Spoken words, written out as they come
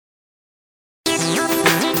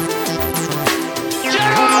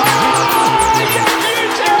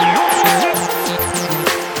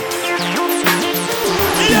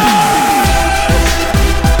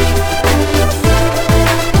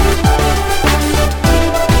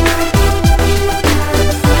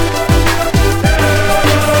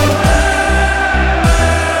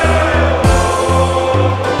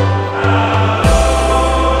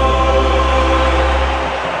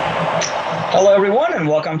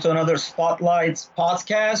to another Spotlights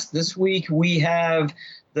podcast. This week we have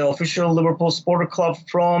the official Liverpool Supporter Club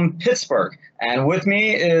from Pittsburgh. And with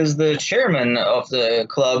me is the chairman of the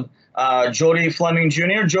club, Jody Fleming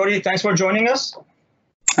Jr. Jody, thanks for joining us.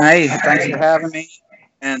 Hey, thanks for having me.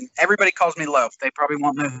 And everybody calls me Loaf. They probably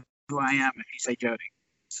won't know who I am if you say Jody.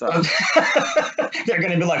 So they're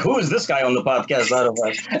going to be like, who is this guy on the podcast out of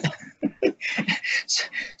us?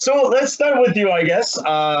 So let's start with you, I guess.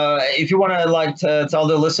 If you want to tell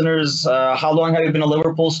the listeners, how long have you been a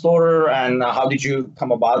Liverpool supporter and how did you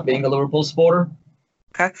come about being a Liverpool supporter?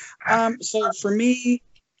 Okay. So for me,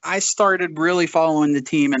 I started really following the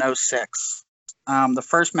team in 2006. The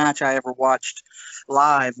first match I ever watched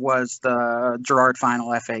live was the Gerrard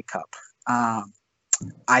Final FA Cup.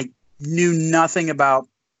 I knew nothing about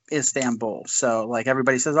Istanbul. So like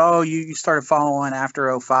everybody says, oh, you started following after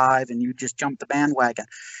 2005 and you just jumped the bandwagon.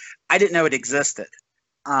 I didn't know it existed.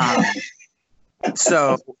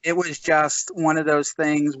 So it was just one of those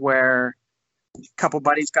things where a couple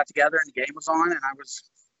buddies got together and the game was on and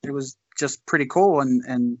it was just pretty cool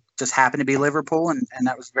and just happened to be Liverpool and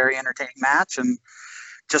that was a very entertaining match and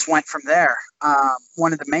just went from there.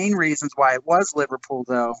 One of the main reasons why it was Liverpool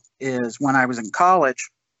though is when I was in college,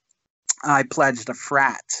 I pledged a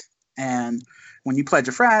frat. And when you pledge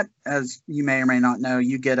a frat, as you may or may not know,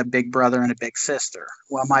 you get a big brother and a big sister.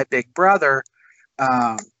 Well, my big brother,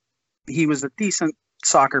 he was a decent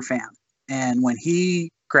soccer fan. And when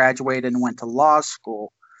he graduated and went to law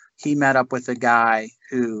school, he met up with a guy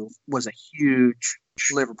who was a huge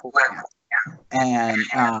Liverpool fan.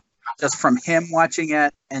 And just from him watching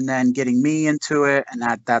it and then getting me into it, and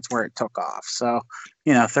that's where it took off. So,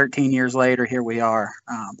 13 years later, here we are.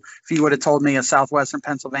 If you would have told me a southwestern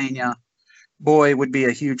Pennsylvania boy would be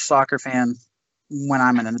a huge soccer fan when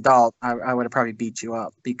I'm an adult, I would have probably beat you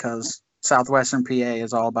up because southwestern PA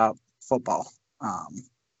is all about football.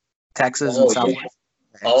 Texas and Southwest.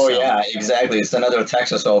 Yeah, exactly. It's another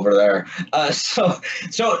Texas over there. So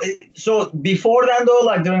before then though,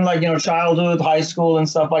 like during childhood, high school and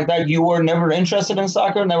stuff like that, you were never interested in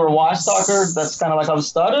soccer, never watched soccer. That's kind of like how it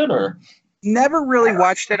started, or? Never really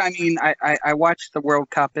watched it. I mean, I watched the World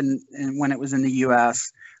Cup and when it was in the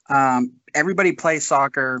U.S. Everybody plays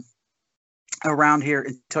soccer around here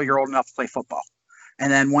until you're old enough to play football.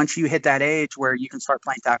 And then once you hit that age where you can start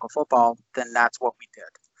playing tackle football, then that's what we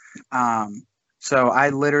did. So I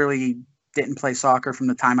literally didn't play soccer from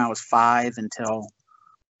the time I was 5 until,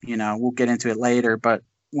 we'll get into it later, but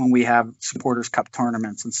when we have Supporters Cup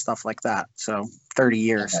tournaments and stuff like that. So 30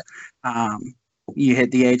 years. You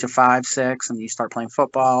hit the age of 5, 6, and you start playing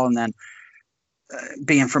football. And then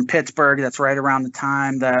being from Pittsburgh, that's right around the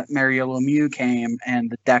time that Mario Lemieux came and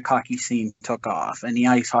the deck hockey scene took off and the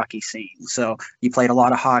ice hockey scene. So you played a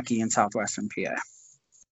lot of hockey in southwestern PA.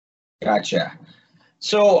 Gotcha.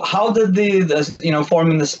 So how did the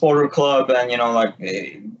forming the supporter club and,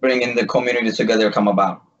 bringing the community together come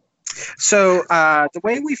about? So the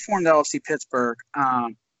way we formed LFC Pittsburgh,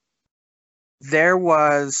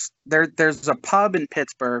 there's a pub in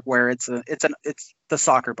Pittsburgh where it's the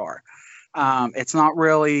soccer bar. It's not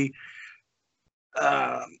really,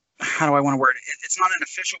 how do I want to word it? It's not an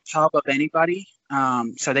official pub of anybody.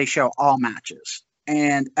 So they show all matches.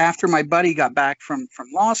 And after my buddy got back from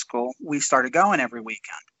law school, we started going every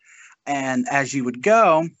weekend. And as you would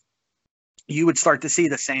go, you would start to see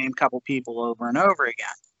the same couple people over and over again.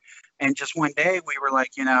 And just one day we were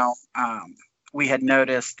like, we had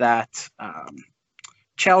noticed that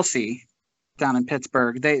Chelsea down in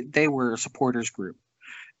Pittsburgh, they were a supporters group.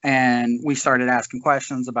 And we started asking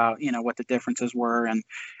questions about, what the differences were. And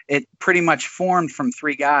it pretty much formed from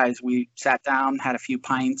 3 guys. We sat down, had a few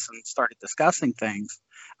pints, and started discussing things.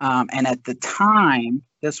 And at the time,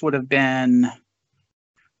 this would have been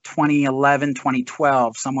 2011,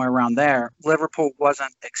 2012, somewhere around there, Liverpool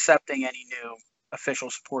wasn't accepting any new official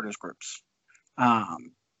supporters groups.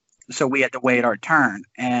 So we had to wait our turn.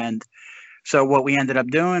 And so what we ended up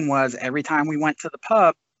doing was every time we went to the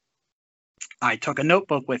pub, I took a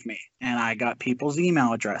notebook with me and I got people's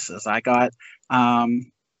email addresses. I got,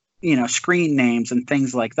 screen names and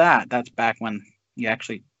things like that. That's back when you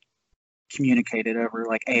actually communicated over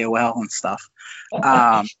like AOL and stuff.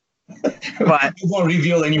 But you won't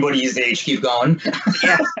reveal anybody's age. Keep going.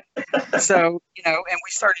 Yeah. So, and we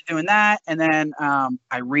started doing that. And then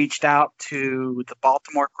I reached out to the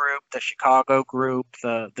Baltimore group, the Chicago group,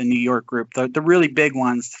 the New York group, the really big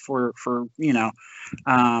ones for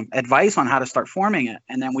advice on how to start forming it.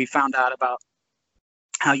 And then we found out about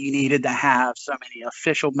how you needed to have so many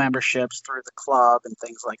official memberships through the club and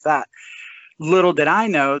things like that. Little did I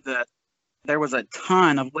know that there was a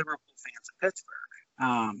ton of Liverpool fans in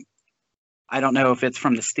Pittsburgh. I don't know if it's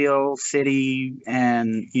from the Steel City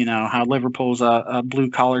and, you know, how Liverpool's a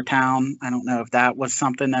blue collar town. I don't know if that was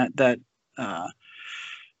something that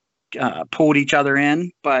pulled each other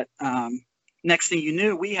in. But next thing you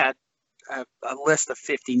knew, we had a list of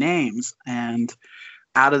 50 names. And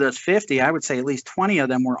out of those 50, I would say at least 20 of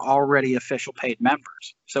them were already official paid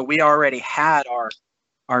members. So we already had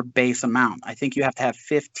our base amount. I think you have to have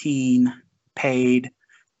 15 paid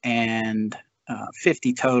and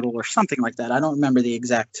 50 total or something like that. I don't remember the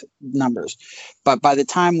exact numbers. But by the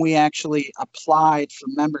time we actually applied for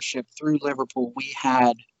membership through Liverpool, we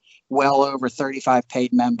had well over 35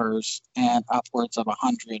 paid members and upwards of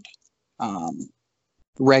 100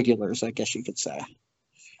 regulars, I guess you could say.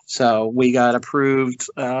 So we got approved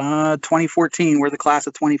 2014. We're the class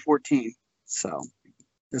of 2014. So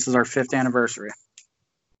this is our 5th anniversary.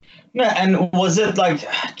 Yeah, and was it like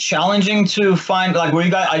challenging to find, like,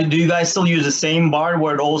 do you guys still use the same bar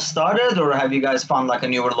where it all started, or have you guys found like a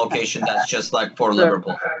newer location that's just like for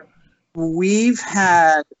Liverpool? We've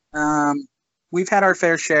had our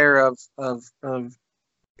fair share of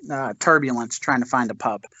turbulence trying to find a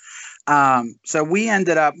pub. So we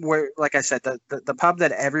ended up where, like I said, the pub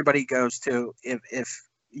that everybody goes to, if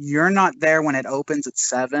you're not there when it opens at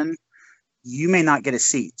 7, you may not get a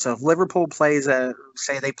seat. So if Liverpool plays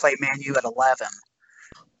say they play Man U at 11,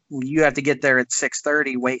 you have to get there at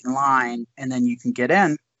 6:30, wait in line, and then you can get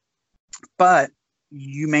in. But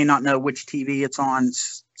you may not know which TV it's on,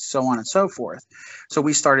 so on and so forth. So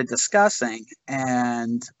we started discussing,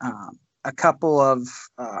 and a couple of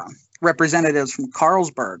representatives from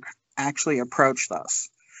Carlsberg actually approached us.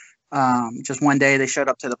 Just one day they showed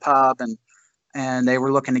up to the pub, and they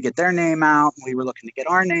were looking to get their name out. We were looking to get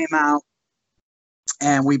our name out.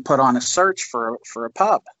 And we put on a search for a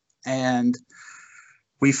pub, and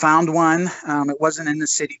we found one. It wasn't in the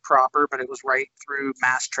city proper, but it was right through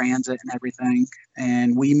mass transit and everything.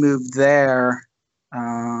 And we moved there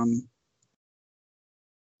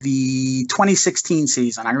the 2016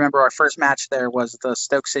 season. I remember our first match there was the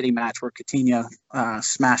Stoke City match where Coutinho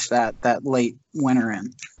smashed that late winner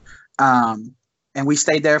in. And we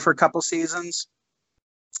stayed there for a couple seasons.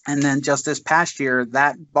 And then just this past year,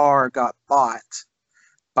 that bar got bought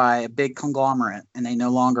by a big conglomerate, and they no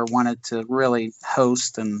longer wanted to really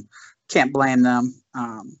host, and can't blame them.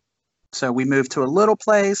 So we moved to a little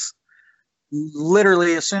place.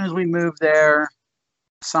 Literally, as soon as we moved there,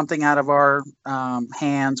 something out of our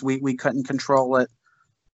hands, we couldn't control it.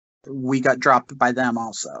 We got dropped by them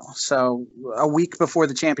also. So a week before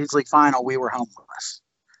the Champions League final, we were homeless.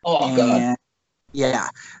 Oh, God. Yeah.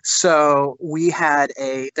 So we had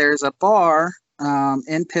there's a bar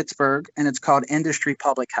in Pittsburgh, and it's called Industry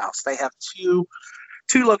Public House. They have two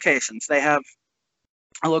locations. They have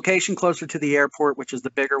a location closer to the airport, which is the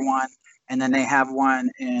bigger one, and then they have one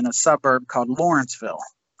in a suburb called Lawrenceville.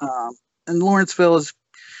 And Lawrenceville is,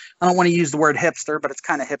 I don't want to use the word hipster, but it's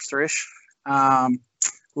kind of hipsterish. A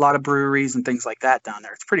lot of breweries and things like that down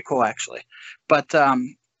there. It's pretty cool, actually. But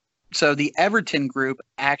so the Everton group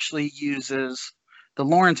actually uses the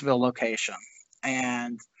Lawrenceville location,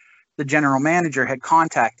 and the general manager had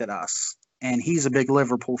contacted us, and he's a big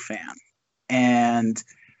Liverpool fan. And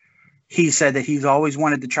he said that he's always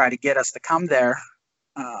wanted to try to get us to come there,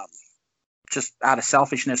 just out of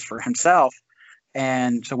selfishness for himself.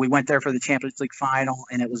 And so we went there for the Champions League final,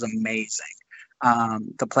 and it was amazing.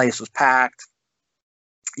 The place was packed.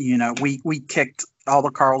 You know, we kicked all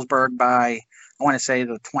the Carlsberg by, I want to say,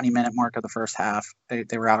 the 20-minute mark of the first half. They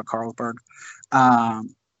were out of Carlsberg.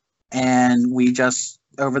 And we just,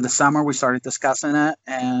 over the summer, we started discussing it,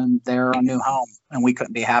 and they're a new home, and we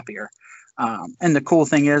couldn't be happier. And the cool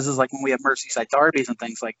thing is like when we have Merseyside derbies and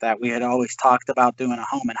things like that, we had always talked about doing a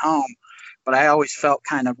home and home, but I always felt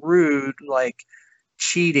kind of rude, like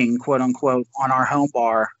cheating, quote unquote, on our home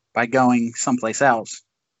bar by going someplace else.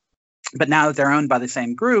 But now that they're owned by the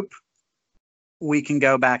same group, we can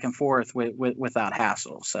go back and forth without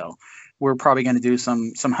hassle. So we're probably going to do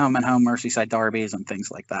some home and home Merseyside derbies and things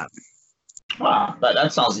like that. Wow,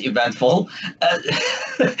 that sounds eventful.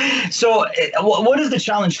 So what does the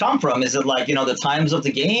challenge come from? Is it like, the times of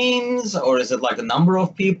the games, or is it like the number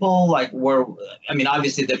of people? Like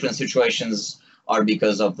obviously different situations are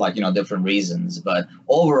because of different reasons. But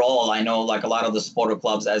overall, I know like a lot of the supporter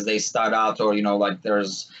clubs, as they start out, or,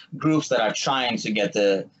 there's groups that are trying to get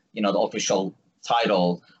the official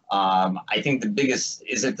title. I think is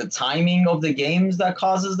it the timing of the games that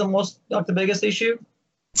causes the biggest issue?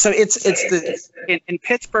 So in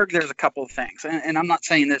Pittsburgh, there's a couple of things, and I'm not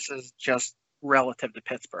saying this is just relative to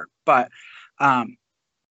Pittsburgh, but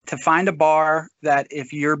to find a bar that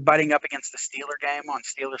if you're butting up against the Steeler game on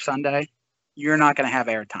Steeler Sunday, you're not going to have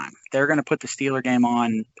airtime. They're going to put the Steeler game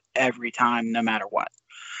on every time, no matter what.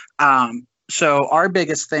 So our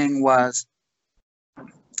biggest thing was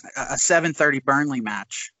a 7:30 Burnley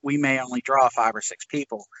match. We may only draw 5 or 6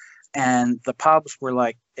 people, and the pubs were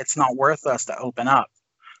like, it's not worth us to open up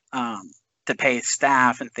to pay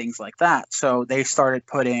staff and things like that. So they started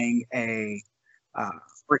putting a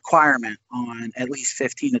requirement on at least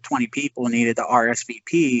 15 to 20 people needed to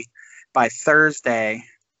RSVP by Thursday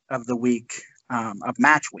of the week of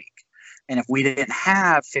match week. And if we didn't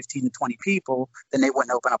have 15 to 20 people, then they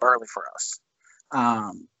wouldn't open up early for us.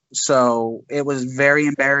 So it was very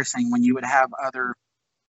embarrassing when you would have other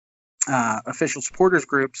official supporters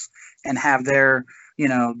groups and have their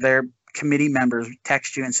committee members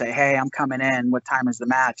text you and say, hey, I'm coming in. What time is the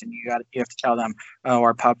match? And you have to tell them, oh,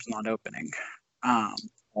 our pub's not opening. Oh,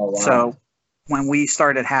 wow. So when we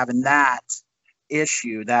started having that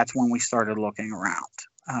issue, that's when we started looking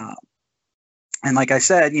around. And like I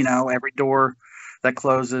said, every door that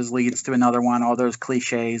closes leads to another one, all those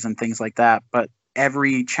cliches and things like that. But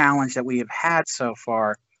every challenge that we have had so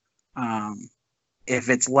far, if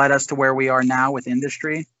it's led us to where we are now with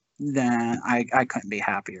industry, then I couldn't be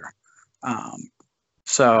happier.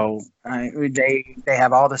 So they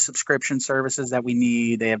have all the subscription services that we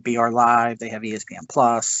need. They have BR Live. They have ESPN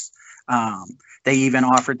Plus. They even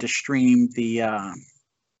offered to stream the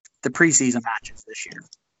preseason matches this year.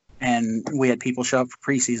 And we had people show up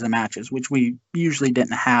for preseason matches, which we usually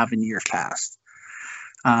didn't have in years past.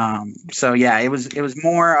 So yeah, it was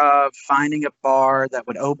more of finding a bar that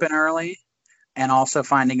would open early, and also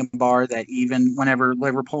finding a bar that even whenever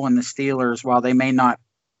Liverpool and the Steelers, while they may not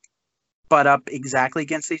butt up exactly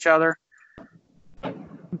against each other,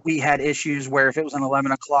 we had issues where if it was an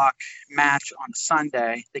 11 o'clock match on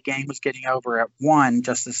Sunday, the game was getting over at 1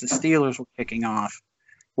 just as the Steelers were kicking off.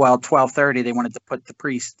 Well, 12:30 they wanted to put the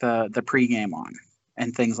pregame on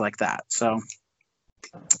and things like that. So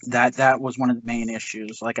that was one of the main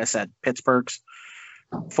issues. Like I said, Pittsburgh's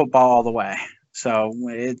football all the way. So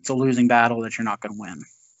it's a losing battle that you're not going to win.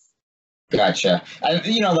 Gotcha.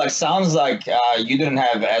 And sounds like you didn't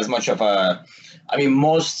have as much of a. I mean,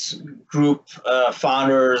 most group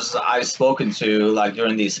founders I've spoken to,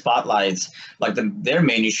 during these spotlights, their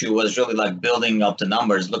main issue was really building up the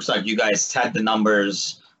numbers. Looks like you guys had the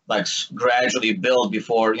numbers gradually build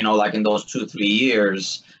before, in those 2-3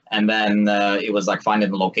 years. And then it was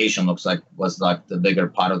finding the location was the bigger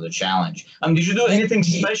part of the challenge. Did you do anything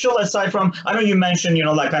special aside from, I know you mentioned,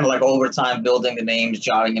 overtime, building the names,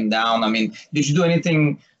 jotting them down. Did you do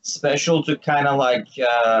anything special to kind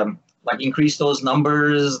of increase those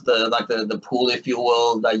numbers, the pool, if you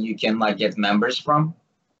will, that you can get members from?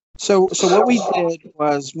 So what we did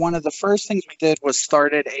was, one of the first things we did was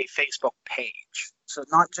started a Facebook page. So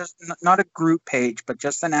not a group page, but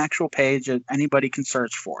just an actual page that anybody can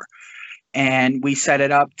search for. And we set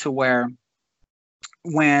it up to where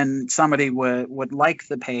when somebody would like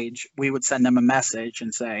the page, we would send them a message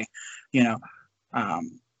and say,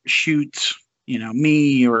 shoot,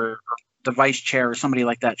 me or the vice chair or somebody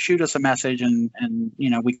like that, shoot us a message and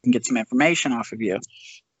we can get some information off of you.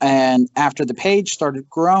 And after the page started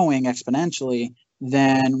growing exponentially,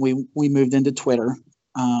 then we moved into Twitter.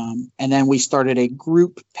 And then we started a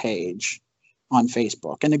group page on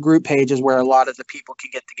Facebook. And the group page is where a lot of the people can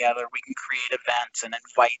get together. We can create events and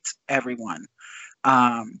invite everyone.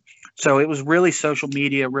 So it was really, social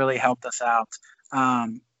media really helped us out.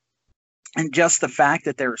 And just the fact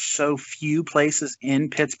that there are so few places in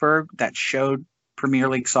Pittsburgh that showed Premier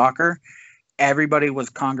League soccer, everybody was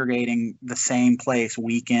congregating the same place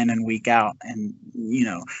week in and week out. And,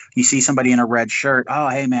 you see somebody in a red shirt. Oh,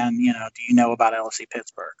 hey, man, do you know about LFC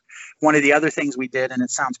Pittsburgh? One of the other things we did, and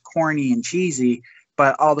it sounds corny and cheesy,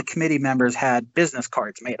 but all the committee members had business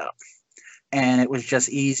cards made up. And it was just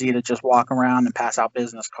easy to just walk around and pass out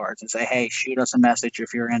business cards and say, hey, shoot us a message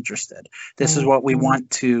if you're interested. This is what we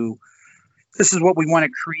want to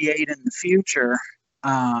create in the future.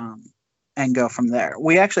 And go from there.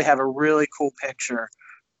 We actually have a really cool picture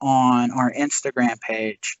on our Instagram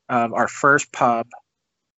page of our first pub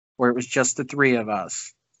where it was just the 3 of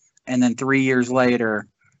us. And then 3 years later,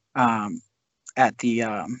 at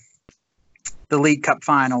the League Cup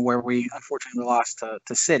final, where we unfortunately lost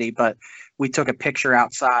to City, but we took a picture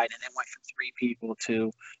outside and it went from 3 people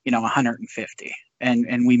to 150.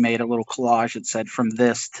 And we made a little collage that said from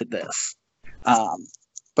this to this.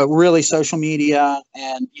 But really, social media,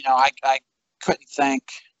 and I couldn't thank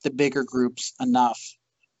the bigger groups enough.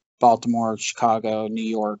 Baltimore, Chicago, New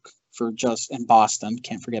York, and Boston.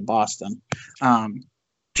 Can't forget Boston.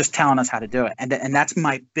 Just telling us how to do it, and that's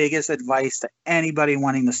my biggest advice to anybody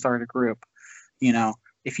wanting to start a group.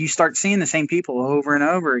 if you start seeing the same people over and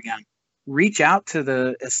over again, reach out to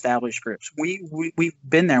the established groups. We've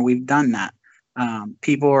been there. We've done that.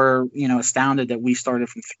 People are, astounded that we started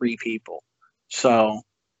from 3 people. So,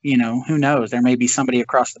 who knows? There may be somebody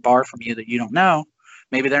across the bar from you that you don't know.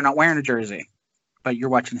 Maybe they're not wearing a jersey, but you're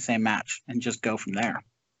watching the same match, and just go from there.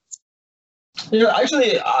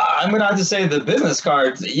 Actually, I'm going to have to say the business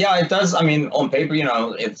cards, yeah, it does. I mean, on paper,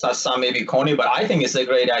 it does sound maybe corny, but I think it's a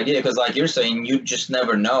great idea because, like you're saying, you just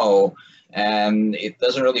never know. And it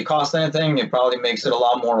doesn't really cost anything. It probably makes it a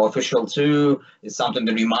lot more official, too. It's something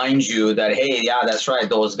to remind you that, hey, yeah, that's right,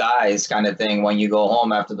 those guys kind of thing when you go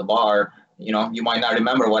home after the bar. You might not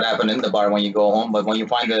remember what happened in the bar when you go home, but when you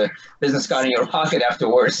find the business card in your pocket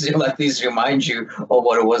afterwards, it'll at least remind you of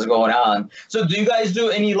what was going on. So do you guys do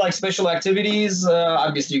any like special activities?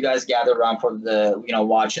 Obviously, you guys gather around for the,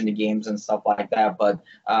 watching the games and stuff like that. But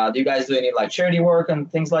do you guys do any like charity work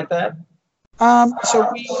and things like that? So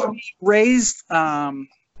we raised the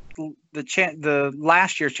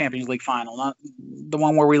last year's Champions League final, not the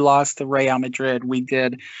one where we lost to Real Madrid. We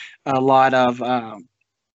did a lot of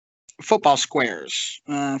football squares.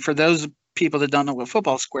 For those people that don't know what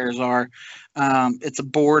football squares are, it's a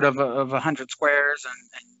board of 100 squares,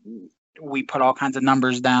 and we put all kinds of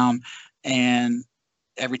numbers down. And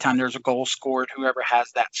every time there's a goal scored, whoever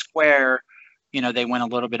has that square, they win a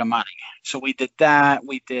little bit of money. So we did that.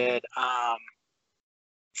 We did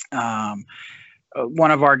one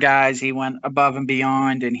of our guys, he went above and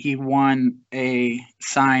beyond, and he won a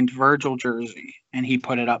signed Virgil jersey, and he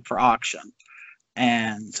put it up for auction.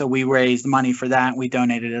 And so we raised money for that, and we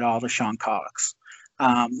donated it all to Sean Cox.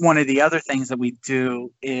 One of the other things that we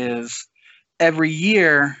do is every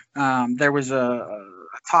year there was a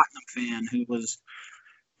Tottenham fan who was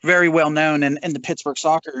very well known in the Pittsburgh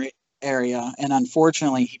soccer area, and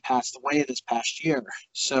unfortunately he passed away this past year.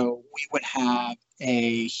 So we would have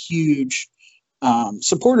a huge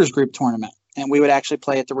supporters group tournament, and we would actually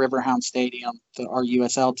play at the Riverhound Stadium, our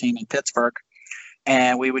USL team in Pittsburgh,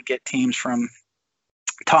 and we would get teams from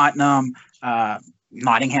Tottenham,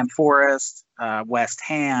 Nottingham Forest, West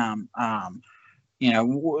Ham.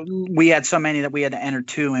 We had so many that we had to enter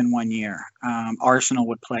 2 in one year. Arsenal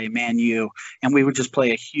would play Man U, and we would just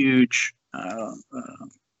play a huge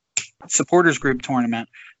supporters group tournament.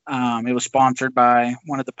 It was sponsored by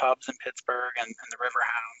one of the pubs in Pittsburgh and the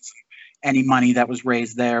Riverhounds. Any money that was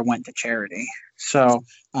raised there went to charity. So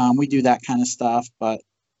we do that kind of stuff. But,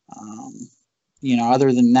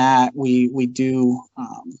 other than that, we do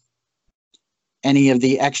any of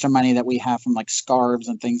the extra money that we have from like scarves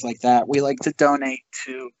and things like that. We like to donate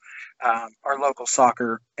to our local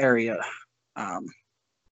soccer area,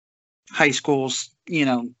 high schools,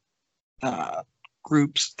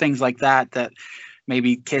 groups, things like that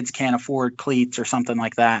maybe kids can't afford cleats or something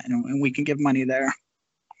like that, and we can give money there.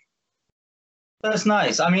 That's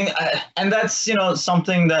nice. I mean, and that's,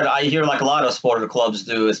 something that I hear like a lot of sport clubs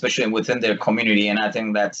do, especially within their community. And I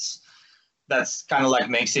think that's kind of like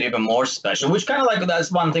makes it even more special, which kind of like,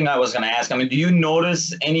 that's one thing I was going to ask. I mean, do you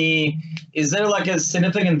notice is there like a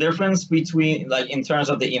significant difference between like in terms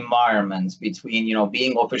of the environments between,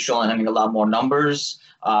 being official and having a lot more numbers?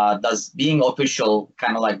 Does being official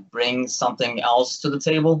kind of like bring something else to the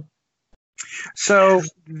table? So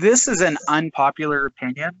this is an unpopular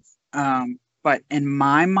opinion. But in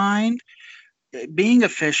my mind, being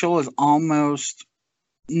official is almost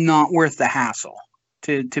not worth the hassle,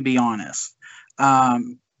 to be honest.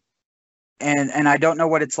 And I don't know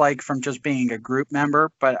what it's like from just being a group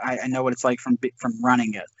member, but I know what it's like from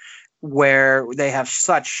running it, where they have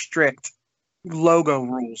such strict logo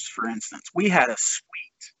rules. For instance, we had a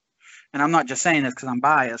sweet, and I'm not just saying this because I'm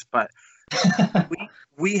biased, but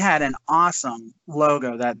we had an awesome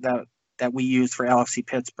logo that we used for LFC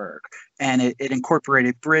Pittsburgh, and it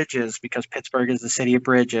incorporated bridges because Pittsburgh is the city of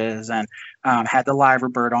bridges, and had the Liver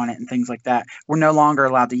Bird on it and things like that. We're no longer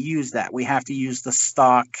allowed to use that. We have to use the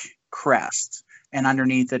stock crest, and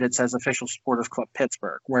underneath it says Official Supporters Club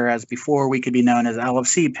Pittsburgh, whereas before we could be known as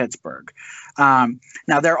LFC Pittsburgh.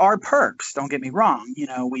 Now there are perks, don't get me wrong.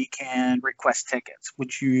 We can request tickets,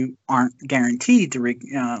 which you aren't guaranteed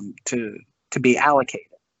to be allocated.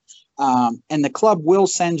 And the club will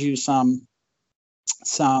send you some,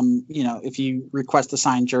 if you request a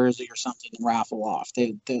signed jersey or something and raffle off,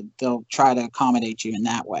 they'll try to accommodate you in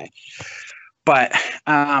that way. But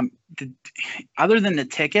other than the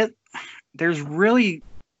ticket, there's really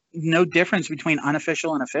no difference between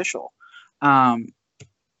unofficial and official.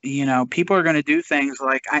 People are going to do things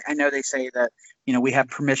like, I know they say that, we have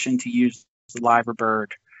permission to use the Liver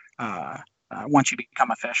Bird once you become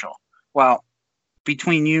official. Well,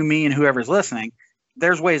 between you, me, and whoever's listening,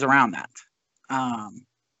 there's ways around that.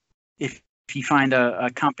 if you find a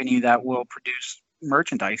company that will produce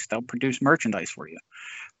merchandise, they'll produce merchandise for you.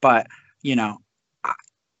 But, you know,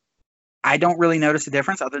 I don't really notice a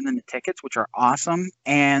difference other than the tickets, which are awesome,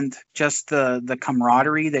 and just the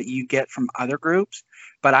camaraderie that you get from other groups.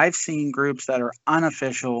 But I've seen groups that are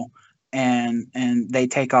unofficial and they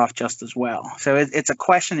take off just as well. So it's a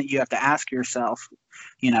question that you have to ask yourself.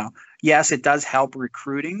 You know, yes, it does help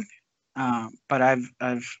recruiting, but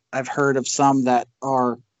I've heard of some that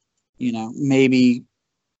are, you know, maybe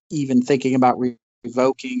even thinking about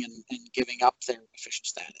revoking and giving up their official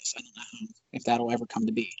status. I don't know if that'll ever come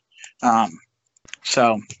to be.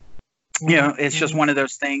 So, you know, it's just one of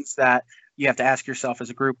those things that you have to ask yourself as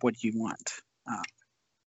a group, what do you want?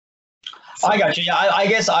 I got you. Yeah, I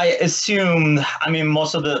guess I assume, I mean,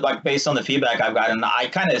 most of the, like, based on the feedback I've gotten, I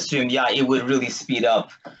kind of assumed, yeah, it would really speed up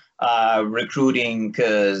recruiting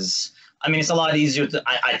because, I mean, it's a lot easier to,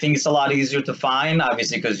 I think it's a lot easier to find,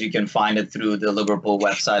 obviously, because you can find it through the Liverpool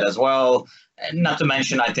website as well. And not to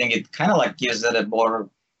mention, I think it kind of like gives it a more,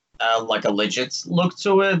 like a legit look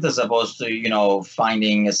to it, as opposed to, you know,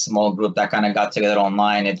 finding a small group that kind of got together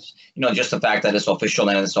online. It's, you know, just the fact that it's official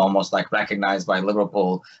and it's almost like recognized by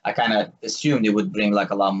Liverpool. I kind of assumed it would bring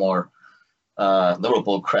like a lot more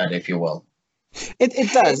Liverpool cred, if you will.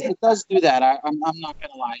 It does do that. I'm not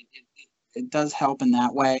gonna lie. It does help in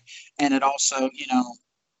that way, and it also, you know,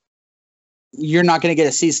 you're not going to get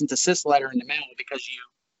a cease and desist letter in the mail because you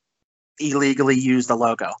illegally used the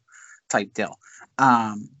logo type deal.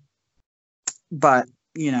 But,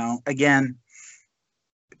 you know, again,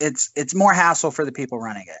 it's more hassle for the people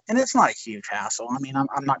running it. And it's not a huge hassle. I mean,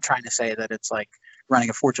 I'm not trying to say that it's like running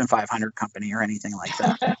a Fortune 500 company or anything like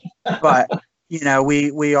that. But, you know,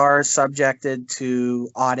 we are subjected to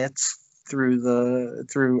audits through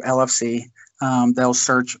LFC. They'll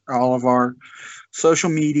search all of our social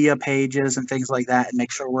media pages and things like that and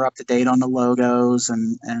make sure we're up to date on the logos.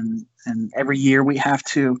 And every year we have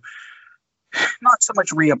to not so much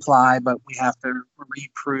reapply, but we have to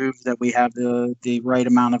reprove that we have the right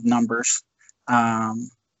amount of numbers. And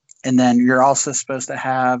then you're also supposed to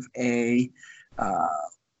have a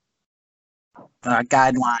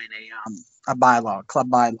guideline, a bylaw, club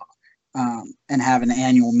bylaw, and have an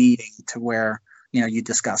annual meeting to where, you know, you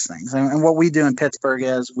discuss things. And what we do in Pittsburgh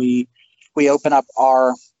is we open up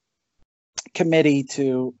our committee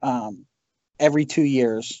to every 2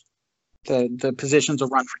 years. The positions will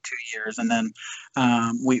run for 2 years, and then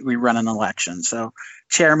we run an election. So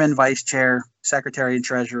chairman, vice chair, secretary, and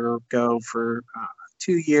treasurer go for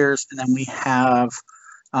 2 years, and then we have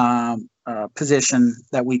a position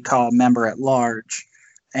that we call member at large,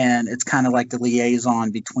 and it's kind of like the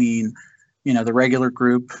liaison between, you know, the regular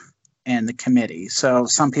group and the committee. So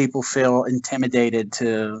some people feel intimidated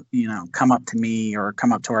to, you know, come up to me or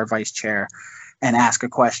come up to our vice chair and ask a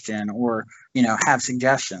question or, you know, have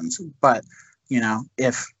suggestions. But, you know,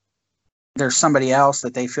 if there's somebody else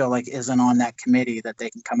that they feel like isn't on that committee that they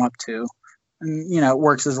can come up to, and, you know, it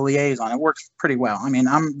works as a liaison. It works pretty well. I mean,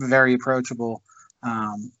 I'm very approachable,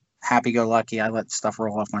 happy-go-lucky. I let stuff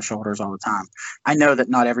roll off my shoulders all the time. I know that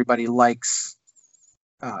not everybody likes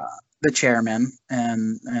the chairman,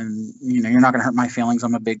 and you know, you're not going to hurt my feelings.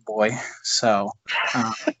 I'm a big boy, so.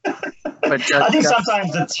 But I think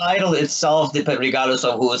sometimes the title itself, regardless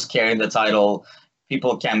of who is carrying the title,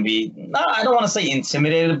 people can be, I don't want to say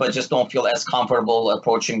intimidated, but just don't feel as comfortable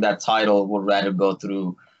approaching that title, would rather go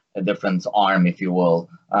through a different arm, if you will.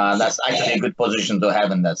 That's actually a good position to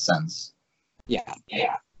have in that sense. Yeah.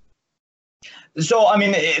 So, I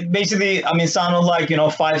mean, it sounded like, you know,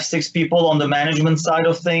 5-6 people on the management side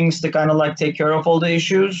of things to kind of like take care of all the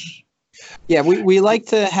issues. Yeah, we like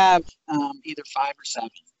to have either 5 or 7.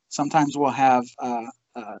 Sometimes we'll have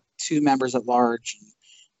 2 members at large.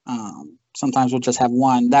 Sometimes we'll just have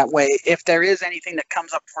 1. That way, if there is anything that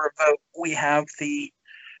comes up for a vote, we have the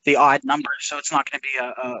odd number, so it's not going to be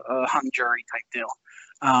a hung jury type deal.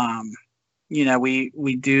 You know,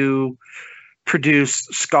 we do produce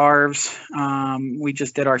scarves. We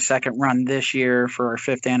just did our second run this year for our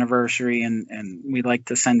 5th anniversary, and we like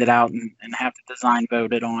to send it out and have the design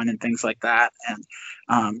voted on and things like that.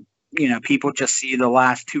 And you know, people just see the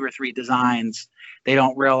last 2 or 3 designs. They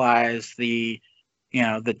don't realize the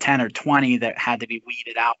 10 or 20 that had to be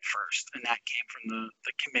weeded out first. And that came from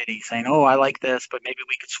the committee saying, oh, I like this, but maybe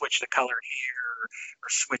we could switch the color here or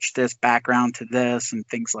switch this background to this and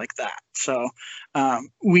things like that. So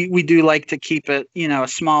we do like to keep it, you know, a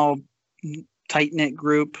small, tight-knit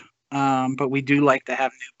group, but we do like to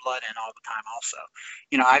have new blood in all the time also.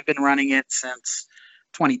 You know, I've been running it since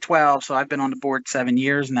 2012, so I've been on the board 7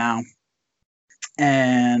 years now,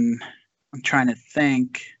 and I'm trying to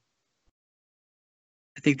think.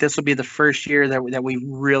 think this will be the first year that we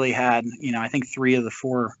really had, I think 3 of the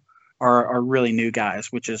 4 are really new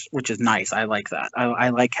guys, which is nice. I like that. I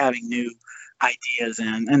like having new ideas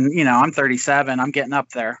in, and I'm 37. I'm getting up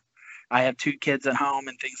there. I have 2 kids at home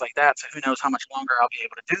and things like that. So who knows how much longer I'll be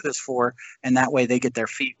able to do this for, and that way they get their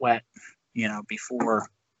feet wet, before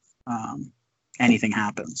anything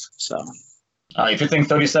happens. So. If you think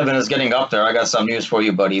 37 is getting up there, I got some news for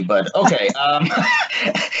you, buddy. But okay. But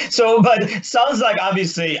sounds like,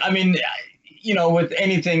 obviously, I mean, with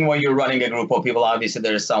anything when you're running a group of people, obviously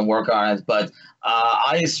there's some work on it. But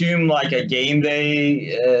I assume like a game day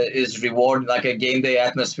is reward, like a game day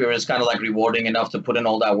atmosphere is kind of like rewarding enough to put in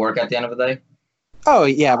all that work at the end of the day. Oh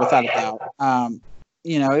yeah, without a doubt.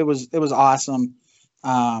 It was awesome.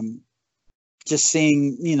 Just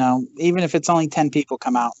seeing, even if it's only 10 people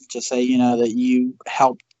come out and just say, that you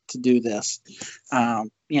helped to do this. I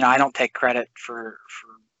don't take credit for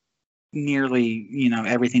nearly,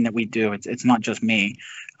 everything that we do. It's not just me.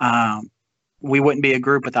 We wouldn't be a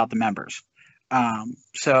group without the members.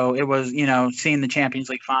 So it was, seeing the Champions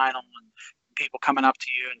League final and people coming up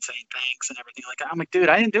to you and saying thanks and everything like that. I'm like, dude,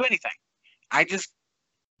 I didn't do anything. I just,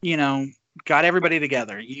 got everybody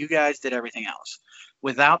together. You guys did everything else.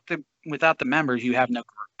 Without the members, you have no group.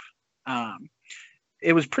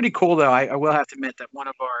 It was pretty cool, though. I will have to admit that one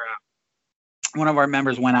of our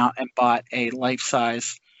members went out and bought a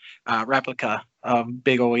life-size replica of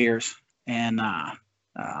Big Ol' Ears, and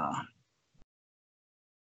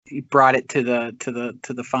he brought it to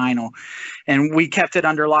the final, and we kept it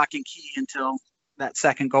under lock and key until that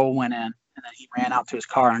second goal went in. And then he ran out to his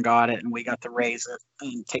car and got it, and we got to raise it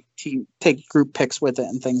and take group pics with it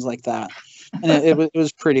and things like that. And it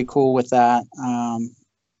was pretty cool with that.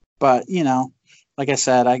 But like I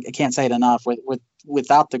said, I can't say it enough.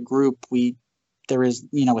 Without the group, without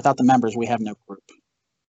the members, we have no group.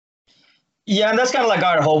 Yeah, and that's kind of like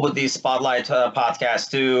our hope with these Spotlight podcasts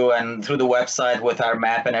too, and through the website with our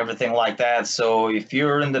map and everything like that. So if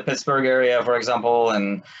you're in the Pittsburgh area, for example,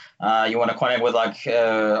 and you want to connect with like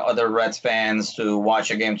other Reds fans to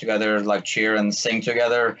watch a game together, like cheer and sing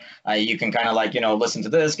together, you can kind of like, listen to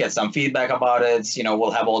this, get some feedback about it.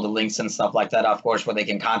 We'll have all the links and stuff like that, of course, where they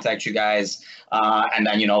can contact you guys and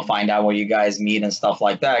then, find out where you guys meet and stuff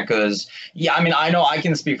like that. Because, yeah, I mean, I know I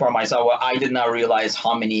can speak for myself. I did not realize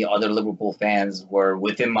how many other Liverpool fans were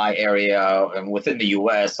within my area and within the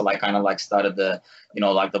U.S. So I kind of like started the,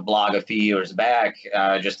 like the blog a few years back.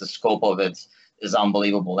 Just the scope of it is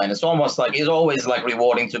unbelievable. And it's almost like, it's always like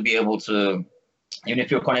rewarding to be able to, even if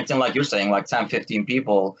you're connecting, like you're saying, like 10, 15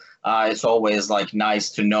 people, it's always like nice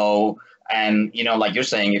to know. And, like you're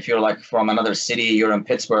saying, if you're like from another city, you're in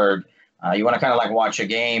Pittsburgh, you want to kind of like watch a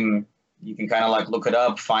game, you can kind of like look it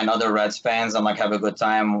up, find other Reds fans and like have a good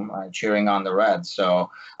time cheering on the Reds. So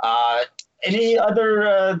any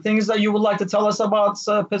other things that you would like to tell us about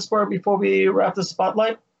Pittsburgh before we wrap the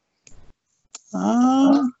spotlight?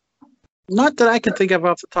 Not that I can think of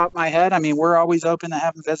off the top of my head. I mean, we're always open to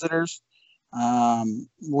having visitors.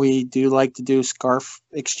 We do like to do scarf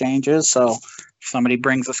exchanges. So if somebody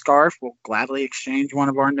brings a scarf, we'll gladly exchange one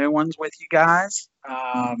of our new ones with you guys.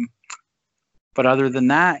 But other than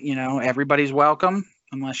that, everybody's welcome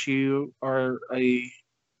unless you are the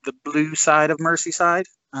blue side of Merseyside.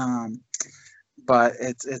 But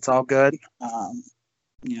it's all good.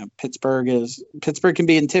 Pittsburgh can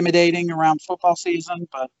be intimidating around football season,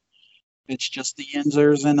 but it's just the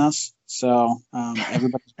Yinzers in us. So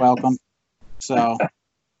everybody's welcome. So.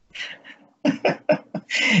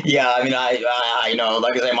 Yeah, I mean, I know,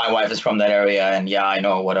 like I say, my wife is from that area, and yeah, I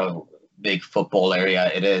know what a big football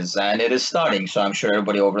area it is, and it is starting. So I'm sure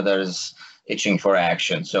everybody over there is itching for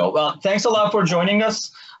action. So, well, thanks a lot for joining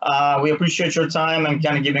us. We appreciate your time and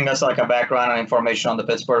kind of giving us like a background and information on the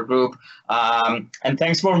Pittsburgh group. And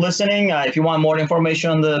thanks for listening. If you want more information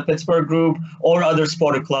on the Pittsburgh group or other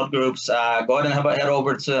Sporting Club groups, go ahead and head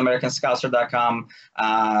over to AmericanScouser.com.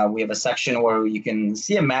 We have a section where you can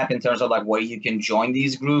see a map in terms of like where you can join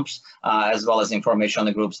these groups, as well as information on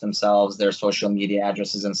the groups themselves, their social media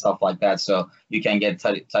addresses and stuff like that. So you can get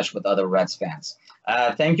in touch with other Reds fans.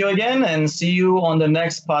 Thank you again, and see you on the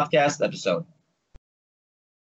next podcast episode.